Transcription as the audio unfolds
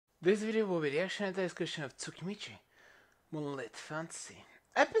This video will be reaction and discussion of Tsukimichi Moonlit Fantasy.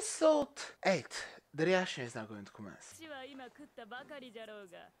 Episode 8. The reaction is now going to commence.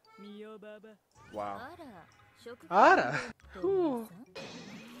 Wow. Ara! Ooh.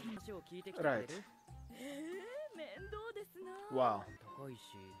 Right. Wow.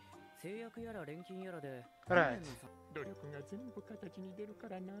 Right.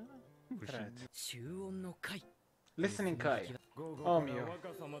 Right. Listening Kai. Oh, Mio.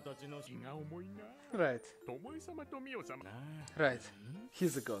 Right. Right.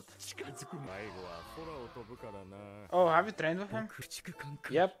 He's a god. Oh, have you trained with him?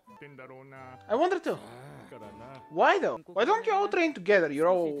 Yep. I wonder too. Why though? Why don't you all train together? You're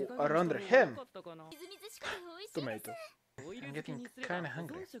all under him. Tomato. I'm getting kinda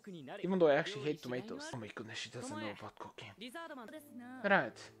hungry. Even though I actually hate tomatoes. Oh my goodness, she doesn't know about cooking.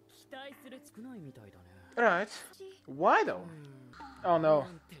 Right. Right. Why though? Oh no.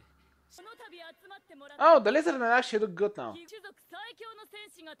 Oh, the lizard actually look good now.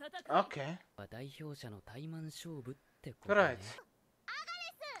 Okay. Right.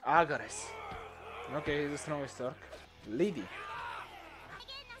 Agares. Okay, he's the strongest orc. Lady.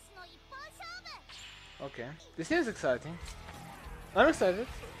 Okay. This seems exciting. I'm excited.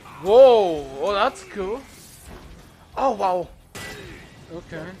 Whoa! Oh, that's cool. Oh, wow.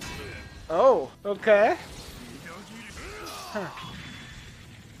 Okay. Oh, okay. Huh.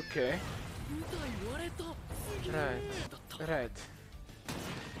 Okay. Right. Right.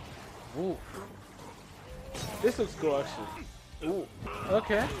 Ooh. This looks cool actually. Ooh.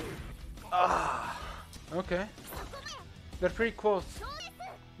 Okay. Ah. Okay. They're pretty close.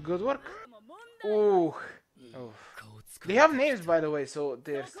 Good work. Ooh. Oh. They have names by the way, so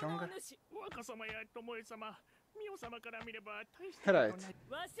they're stronger. Right.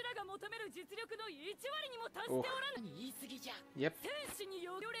 Ooh. Yep.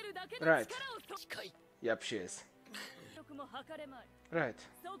 Right. Yep, she is. Right.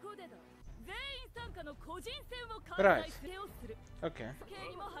 Right. Okay.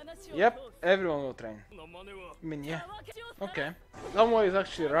 Yep, everyone will train. I mean, yeah. Okay. Someone is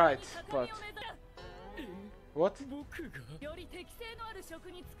actually right, but... What?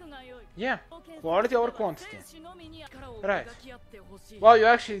 Yeah, quality over quantity. Right. Wow, you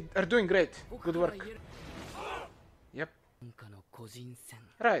actually are doing great. Good work. Yep.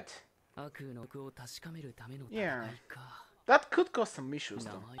 Right. Yeah. That could cause some issues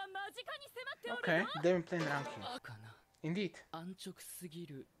though. Okay, they've been playing ranking. Indeed.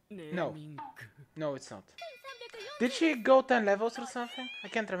 No. No, it's not. Did she go 10 levels or something? I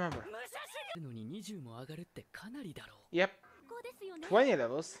can't remember. Yep. 20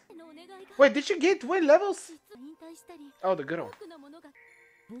 levels. Wait, did she get 20 levels? Oh, the girl.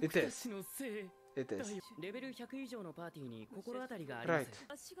 It is. It is. Right.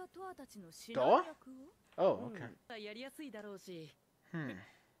 Door? Oh, okay.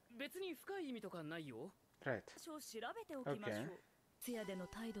 Right. Okay.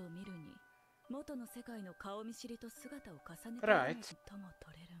 Right.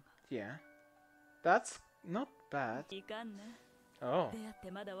 Yeah. That's not bad. Oh.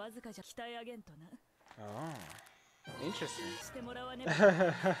 Oh. Interesting.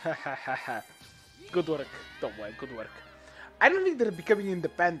 Good work. Don't worry, good work. I don't think they're becoming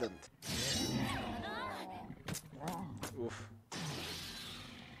independent. Oof.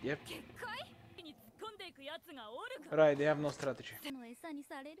 Yep. Right, they have no strategy.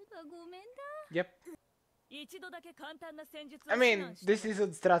 Yep. I mean, this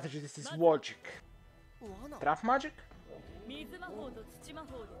isn't strategy, this is logic. Trap magic?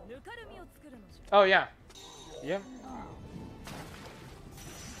 Oh yeah. Yep.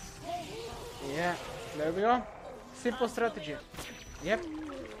 Yeah, there we go. Simple strategy. Yep.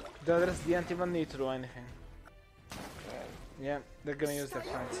 The others didn't even need to do anything. Yeah, they're gonna use their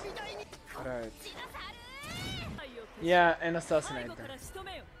friends. Right. Yeah, and assassinate them.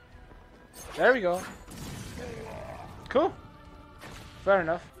 There we go. Cool. Fair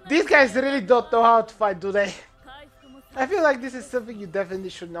enough. These guys really don't know how to fight, do they? I feel like this is something you definitely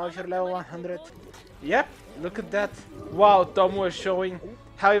should know if you're level 100. Yep, look at that. Wow, Tomu is showing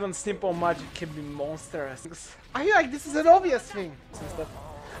how even simple magic can be monstrous. I feel like this is an obvious thing.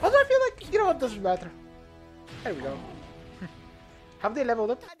 Although I feel like, you know what, doesn't matter. There we go. Have they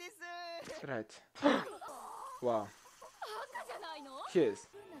leveled up? Right. Wow. He is.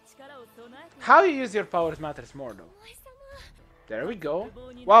 How you use your powers matters more though. There we go.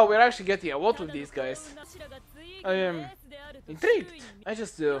 Wow, we're actually getting a lot with these guys. I am intrigued. I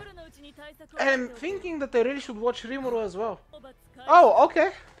just do. I'm thinking that I really should watch Rimuru as well. Oh,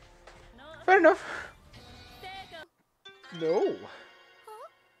 okay. Fair enough. No.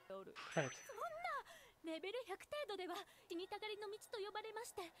 Right. レベル100程度では死にたがりの道と呼ばれま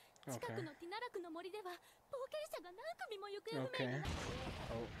して、近くのティナラクの森では冒険者が何組も行方不明になって。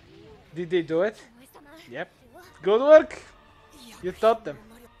 Oh. Did they do it? Yep. Good work! You taught them.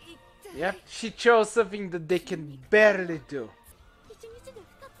 Yep. She chose something that they can barely do.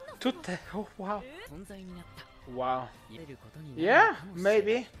 Oh, wow. Wow. Yeah,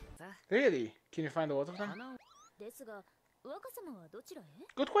 maybe. Really? Can you find a lot of them?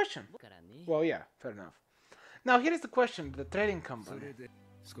 Good question. Well, yeah, fair enough. Now, here is the question, the trading company.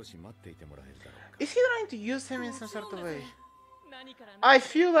 Is he trying to use him in some sort of way? I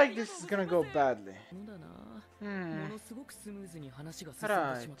feel like this is gonna go badly. Right.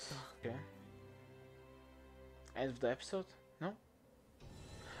 Okay. End of the episode? No?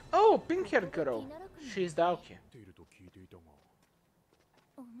 Oh, pink-haired girl. She's Daoki.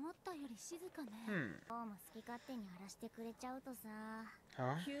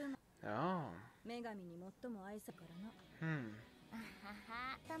 Huh? Oh.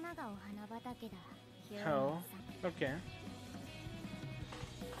 Oh. Okay.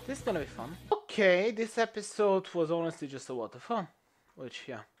 This is gonna be fun. Okay, this episode was honestly just a lot of fun. Which,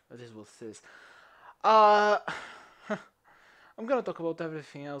 yeah, that is what it is. I'm gonna talk about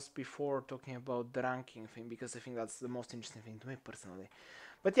everything else before talking about the ranking thing, because I think that's the most interesting thing to me personally.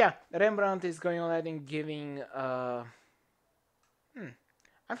 But yeah, Rembrandt is going on and giving, I'm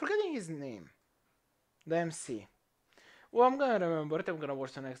forgetting his name. The MC. Well, I'm gonna remember it, I'm gonna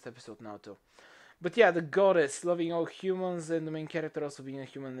watch the next episode now too. But yeah, the goddess loving all humans and the main character also being a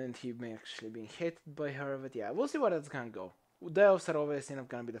human and he may actually being hated by her. But yeah, we'll see where that's gonna go. The elves are obviously not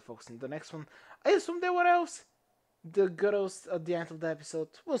gonna be the focus in the next one. I assume they were elves. The girls at the end of the episode,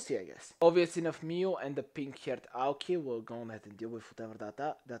 we'll see, I guess. Obviously enough Mio and the pink-haired Aoki will go ahead and deal with whatever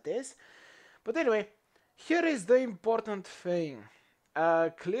that is. But anyway, here is the important thing.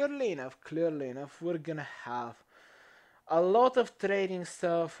 Clearly enough, we're gonna have a lot of trading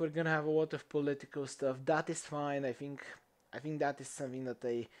stuff. We're gonna have a lot of political stuff. That is fine. I think that is something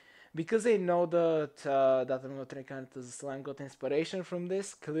that because I know that that I'm gonna try kind of slang got inspiration from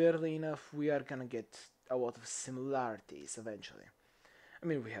this. Clearly enough, we are gonna get a lot of similarities eventually. I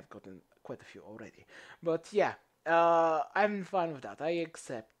mean, we have gotten quite a few already, but yeah, I'm fine with that. I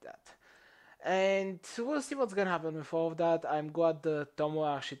accept that. And we'll see what's gonna happen with all of that. I'm glad that Tomo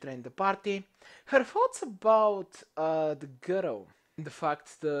actually trained the party. Her thoughts about the girl, and the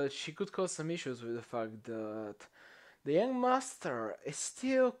fact that she could cause some issues with the fact that the young master is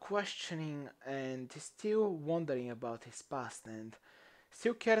still questioning and is still wondering about his past and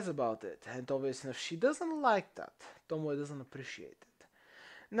still cares about it. And obviously, if she doesn't like that, Tomo doesn't appreciate it.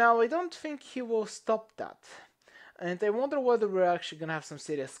 Now, I don't think he will stop that. And I wonder whether we're actually gonna have some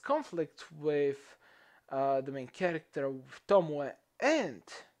serious conflict with the main character, with Tomoe and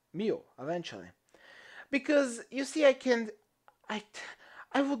Mio eventually. Because you see, I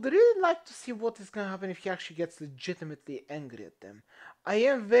would really like to see what is gonna happen if he actually gets legitimately angry at them. I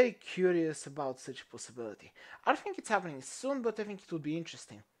am very curious about such a possibility. I don't think it's happening soon, but I think it would be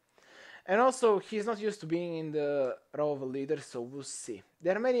interesting. And also, he's not used to being in the role of a leader, so we'll see.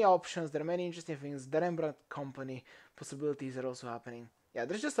 There are many options, there are many interesting things. The Rembrandt Company possibilities are also happening. Yeah,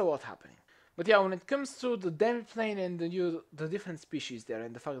 there's just a lot happening. But yeah, when it comes to the demi-plane and the different species there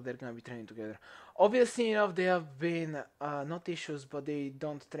and the fact that they're gonna be training together, obviously enough they have been not issues, but they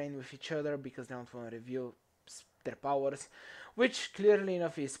don't train with each other because they don't want to reveal their powers, which clearly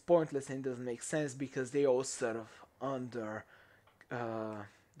enough is pointless and doesn't make sense because they all serve under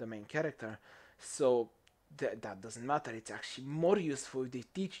the main character, so that doesn't matter. It's actually more useful if they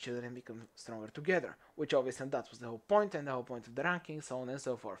teach each other and become stronger together, which obviously that was the whole point and the whole point of the ranking, so on and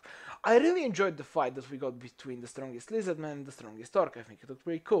so forth. I really enjoyed the fight that we got between the strongest lizardman and the strongest orc. I think it looked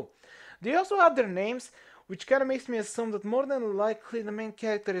pretty cool. They also have their names, which kind of makes me assume that more than likely the main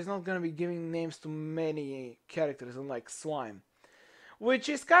character is not going to be giving names to many characters unlike Swime. Which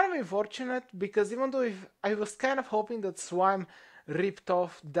is kind of unfortunate, because even though I was kind of hoping that Swime ripped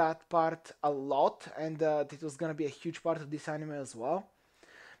off that part a lot and that it was gonna be a huge part of this anime as well,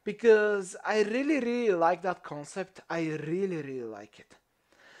 because I really like that concept. I really like it.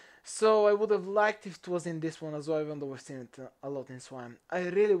 So I would have liked if it was in this one as well, even though we've seen it a lot in Swime. I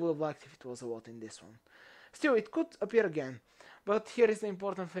really would have liked if it was a lot in this one. Still, it could appear again. But here is the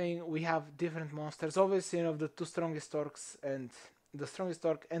important thing: we have different monsters. Obviously, the two strongest orcs and the strongest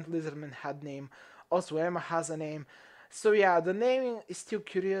orc and lizardman had name. Also, Emma has a name. So yeah, the naming is still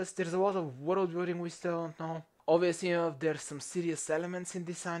curious. There's a lot of world building we still don't know. Obviously, there's some serious elements in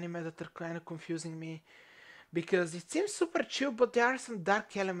this anime that are kind of confusing me, because it seems super chill, but there are some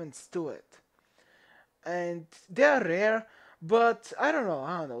dark elements to it. And they are rare, But I don't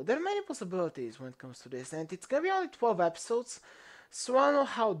know. There are many possibilities when it comes to this, and it's gonna be only 12 episodes, so I don't know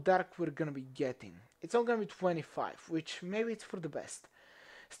how dark we're gonna be getting. It's only gonna be 25, which maybe it's for the best.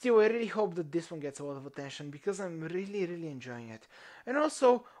 Still, I really hope that this one gets a lot of attention because I'm really, really enjoying it. And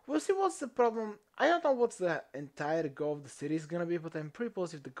also, we'll see what's the problem. I don't know what's the entire goal of the series gonna be, but I'm pretty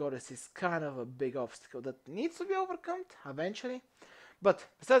positive the goddess is kind of a big obstacle that needs to be overcome eventually. But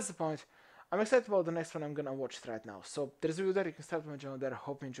besides the point, I'm excited about the next one I'm gonna watch right now. So there's a video there, you can start my channel there.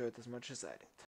 Hope you enjoyed it as much as I did.